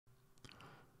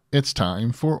It's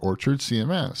time for Orchard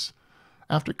CMS.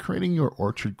 After creating your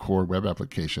Orchard Core web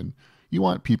application, you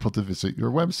want people to visit your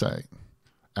website.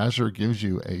 Azure gives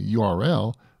you a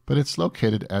URL, but it's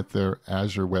located at their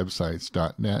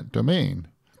azurewebsites.net domain.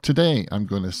 Today, I'm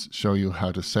going to show you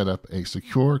how to set up a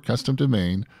secure custom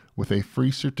domain with a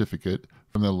free certificate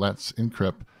from the Let's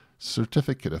Encrypt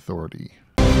Certificate Authority.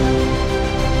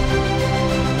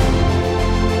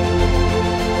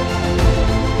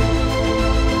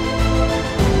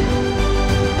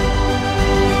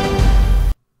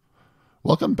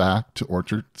 Welcome back to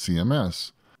Orchard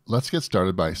CMS. Let's get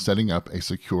started by setting up a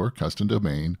secure custom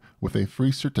domain with a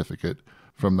free certificate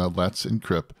from the Let's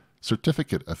Encrypt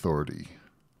Certificate Authority.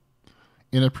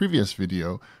 In a previous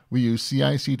video, we used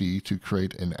CI/CD to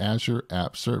create an Azure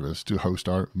app service to host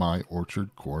our My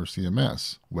Orchard Core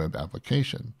CMS web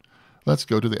application. Let's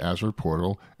go to the Azure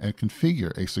portal and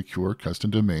configure a secure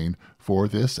custom domain for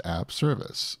this app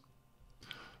service.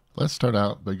 Let's start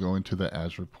out by going to the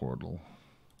Azure portal.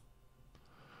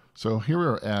 So here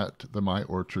we're at the My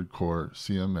Orchard Core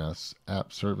CMS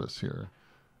app service here.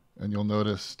 And you'll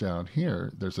notice down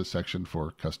here, there's a section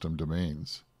for custom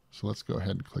domains. So let's go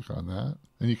ahead and click on that.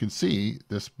 And you can see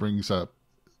this brings up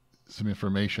some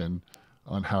information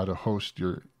on how to host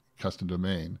your custom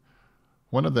domain.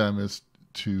 One of them is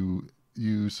to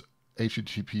use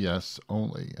HTTPS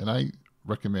only, and I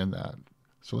recommend that.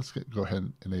 So let's go ahead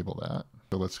and enable that.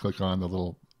 So let's click on the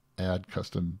little Add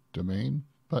Custom Domain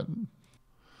button.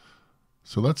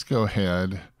 So let's go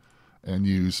ahead and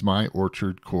use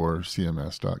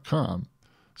myorchardcorecms.com.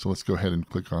 So let's go ahead and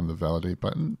click on the Validate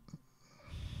button.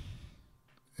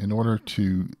 In order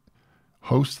to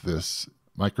host this,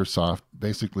 Microsoft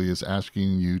basically is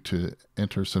asking you to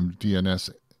enter some DNS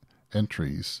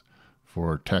entries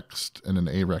for text and an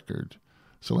A record.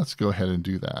 So let's go ahead and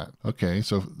do that. Okay,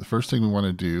 so the first thing we want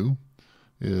to do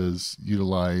is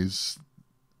utilize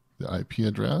the IP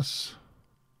address.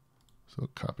 So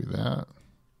copy that.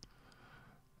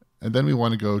 And then we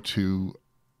want to go to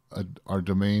our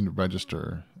domain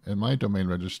register. And my domain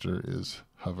register is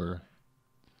hover.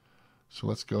 So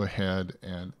let's go ahead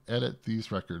and edit these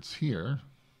records here.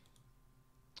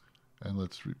 And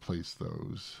let's replace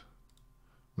those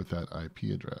with that IP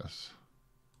address.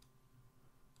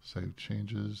 Save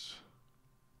changes.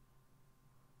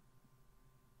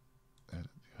 Edit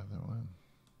the other one.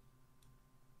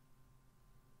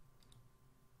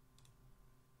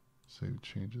 Save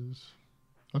changes.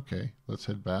 Okay, let's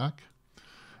head back.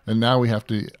 And now we have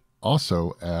to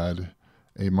also add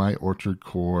a My Orchard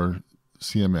Core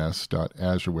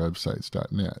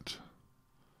CMS.azurewebsites.net.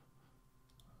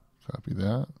 Copy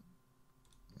that.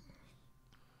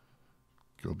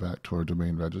 Go back to our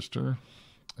domain register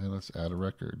and let's add a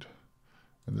record.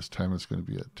 And this time it's going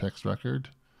to be a text record.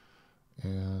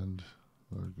 And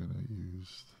we're going to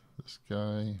use this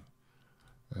guy.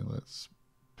 And let's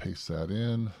paste that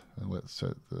in and let's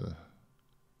set the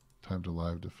time to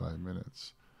live to 5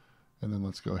 minutes. And then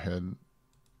let's go ahead and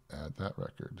add that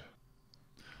record.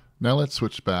 Now let's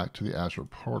switch back to the Azure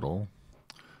portal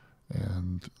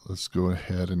and let's go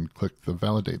ahead and click the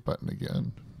Validate button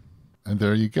again. And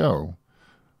there you go.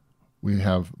 We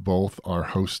have both our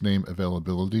hostname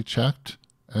availability checked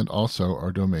and also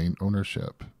our domain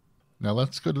ownership. Now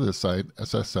let's go to the site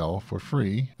SSL for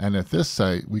free. And at this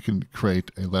site, we can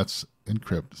create a Let's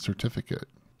Encrypt certificate.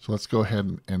 So let's go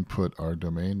ahead and put our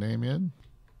domain name in.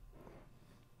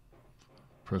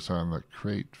 Press on the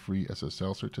Create Free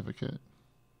SSL Certificate.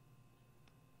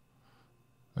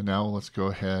 And now let's go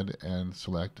ahead and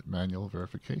select Manual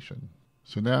Verification.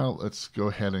 So now let's go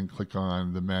ahead and click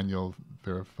on the Manual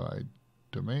Verified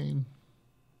Domain.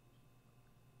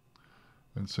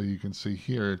 And so you can see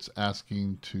here it's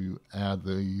asking to add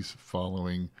these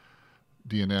following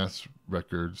DNS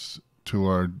records to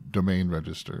our domain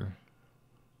register.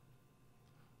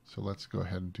 So let's go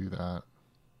ahead and do that.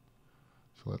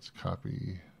 So let's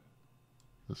copy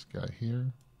this guy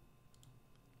here.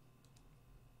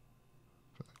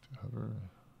 Back to hover.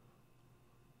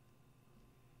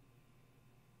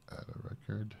 Add a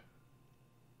record.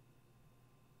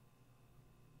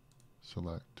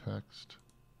 Select text.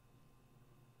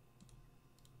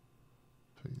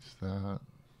 Paste that.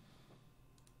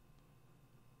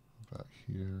 Back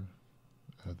here.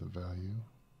 Add the value.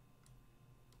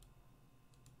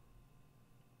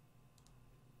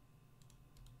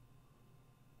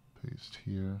 Paste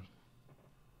here,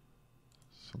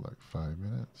 select 5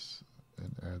 minutes,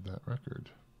 and add that record.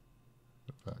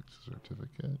 Go back to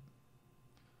certificate,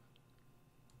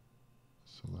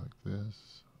 select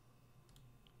this,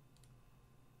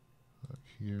 back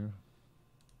here,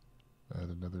 add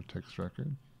another text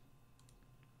record,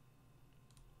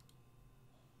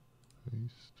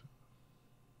 paste,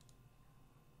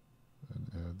 and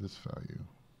add this value.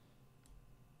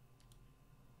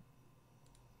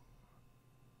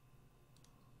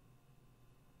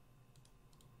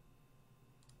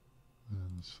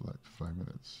 And select 5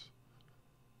 minutes.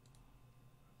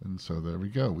 And so there we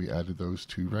go. We added those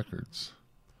 2 records.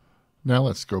 Now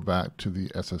let's go back to the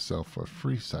SSL for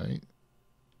Free site.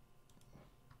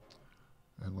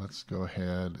 And let's go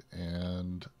ahead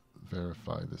and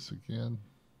verify this again.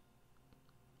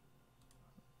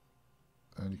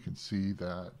 And you can see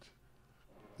that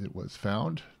it was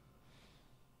found.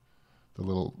 The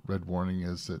little red warning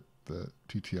is that the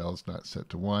TTL is not set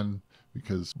to 1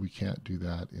 because we can't do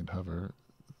that in Hover.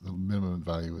 The minimum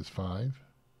value is 5.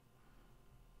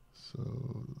 So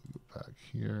go back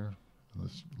here.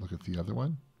 Let's look at the other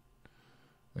one.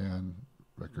 And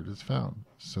record is found.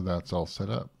 So that's all set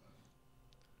up.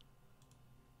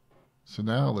 So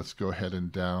now let's go ahead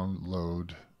and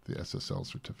download the SSL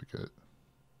certificate.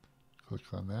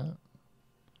 Click on that.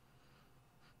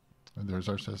 And there's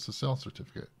our SSL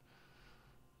certificate.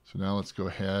 So now let's go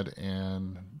ahead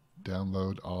and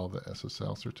download all the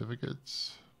SSL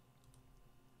certificates.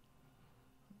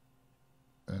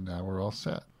 And now we're all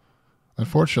set.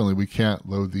 Unfortunately, we can't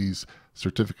load these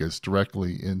certificates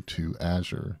directly into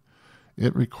Azure.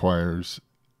 It requires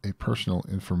a personal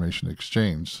information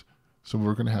exchange. So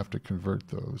we're going to have to convert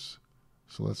those.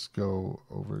 So let's go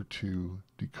over to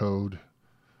Decode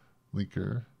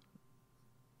Linker.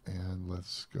 And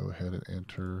let's go ahead and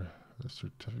enter the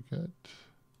certificate.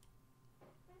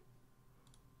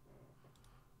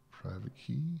 Private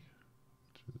key,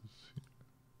 which is here.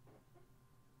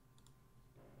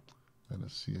 And a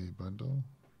CA bundle.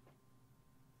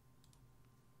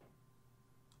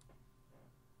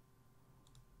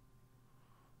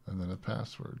 And then a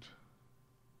password.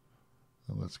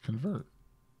 And let's convert.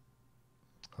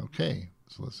 Okay,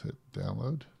 so let's hit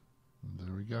download. And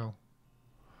there we go.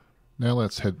 Now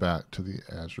let's head back to the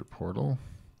Azure portal.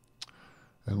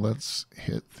 And let's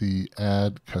hit the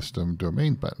Add Custom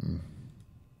Domain button.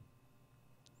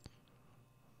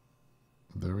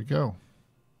 There we go.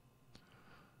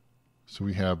 So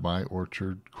we have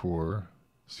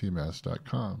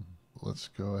myorchardcorecms.com. Let's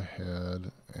go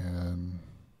ahead and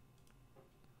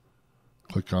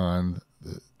click on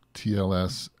the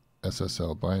TLS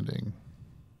SSL binding.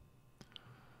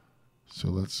 So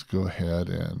let's go ahead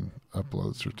and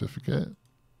upload certificate.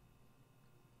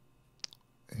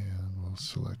 And we'll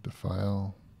select a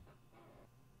file.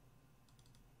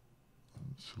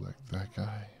 Select that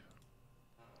guy.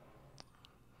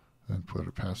 And put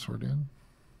a password in.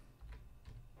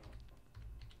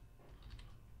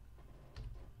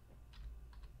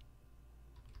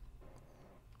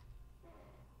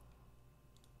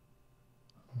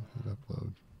 Hit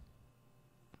upload.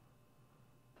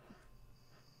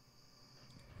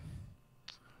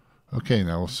 Okay,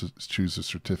 now we'll choose the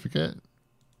certificate,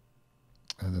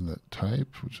 and then the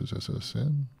type, which is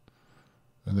SSN,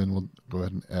 and then we'll go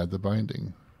ahead and add the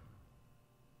binding.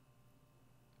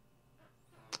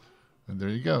 And there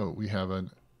you go. We have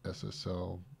an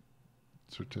SSL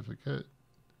certificate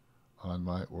on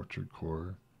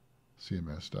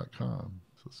myorchardcorecms.com.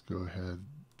 So let's go ahead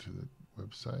to the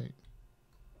website.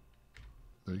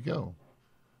 There you go.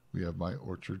 We have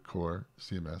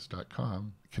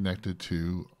myorchardcorecms.com connected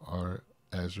to our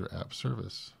Azure App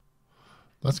Service.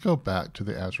 Let's go back to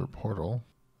the Azure portal.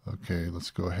 Okay,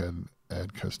 let's go ahead and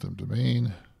add custom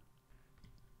domain.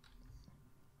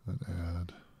 And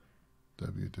add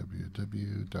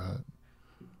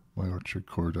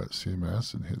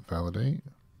www.myorchardcore.cms and hit validate.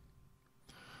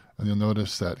 And you'll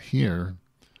notice that here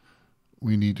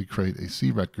we need to create a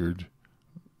C record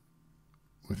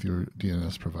with your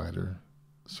DNS provider.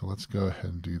 So let's go ahead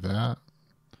and do that.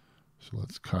 So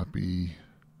let's copy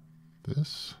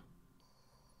this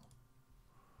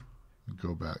and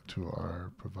go back to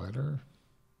our provider.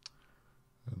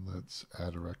 And let's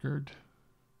add a record.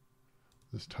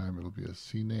 This time it'll be a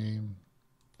C name.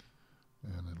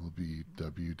 And it'll be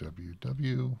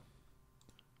www.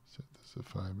 Set this to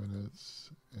 5 minutes.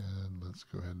 And let's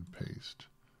go ahead and paste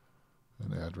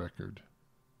and add record.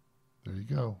 There you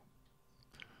go.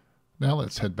 Now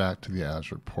let's head back to the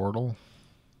Azure portal.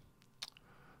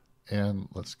 And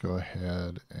let's go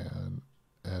ahead and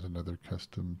add another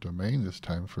custom domain, this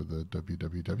time for the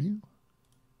www.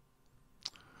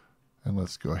 And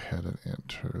let's go ahead and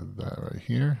enter that right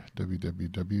here,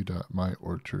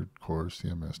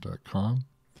 www.myorchardcorecms.com.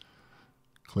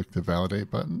 Click the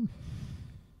validate button.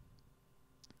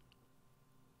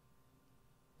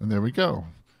 And there we go.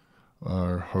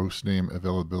 Our host name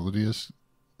availability is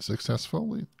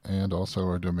successful, and also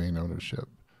our domain ownership.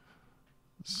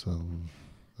 So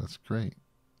That's great.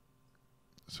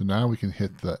 So now we can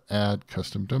hit the Add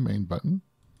Custom Domain button.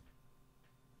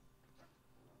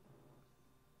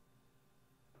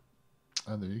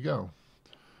 And there you go.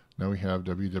 Now we have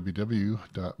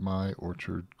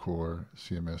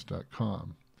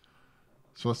www.myorchardcorecms.com.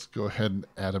 So let's go ahead and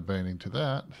add a binding to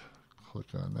that. Click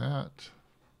on that.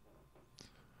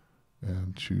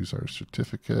 And choose our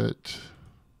certificate,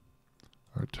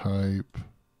 our type,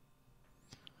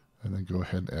 and then go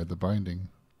ahead and add the binding.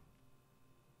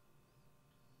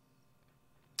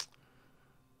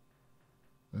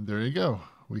 And there you go.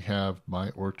 We have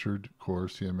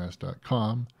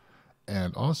myorchardcorecms.com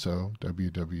and also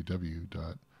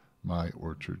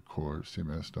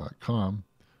www.myorchardcorecms.com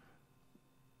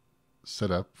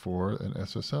set up for an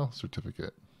SSL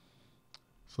certificate.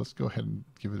 So let's go ahead and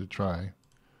give it a try.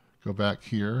 Go back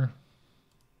here.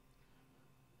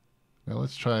 Now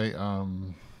let's try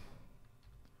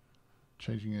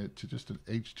changing it to just an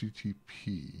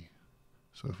HTTP.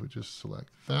 So if we just select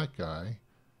that guy,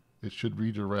 it should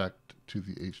redirect to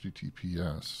the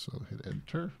HTTPS. So hit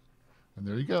enter, and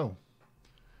there you go.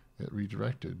 It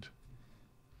redirected.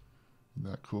 Isn't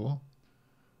that cool?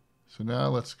 So now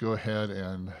let's go ahead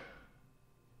and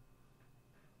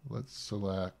let's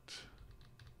select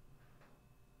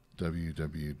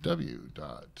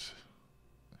www.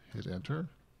 Hit enter,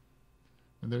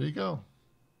 and there you go.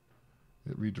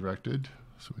 It redirected,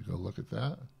 so we go look at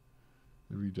that.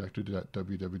 It redirected at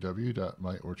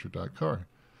www.myorchard.core.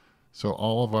 So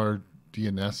all of our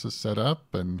DNS is set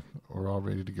up, and we're all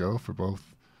ready to go for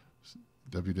both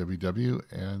www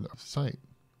and site.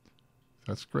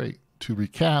 That's great. To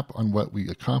recap on what we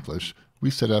accomplished, we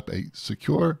set up a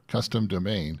secure custom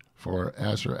domain for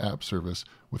Azure App Service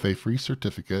with a free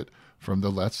certificate from the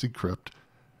Let's Encrypt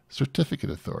Certificate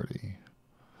Authority.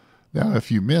 Now,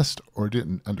 if you missed or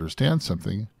didn't understand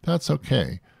something, that's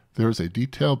okay. There is a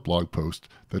detailed blog post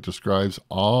that describes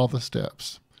all the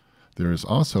steps. There is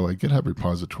also a GitHub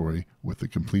repository with the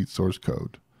complete source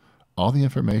code. All the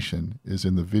information is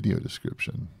in the video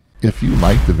description. If you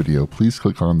liked the video, please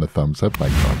click on the thumbs up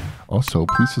icon. Also,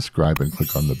 please subscribe and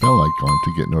click on the bell icon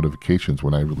to get notifications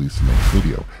when I release the next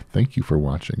video. Thank you for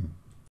watching.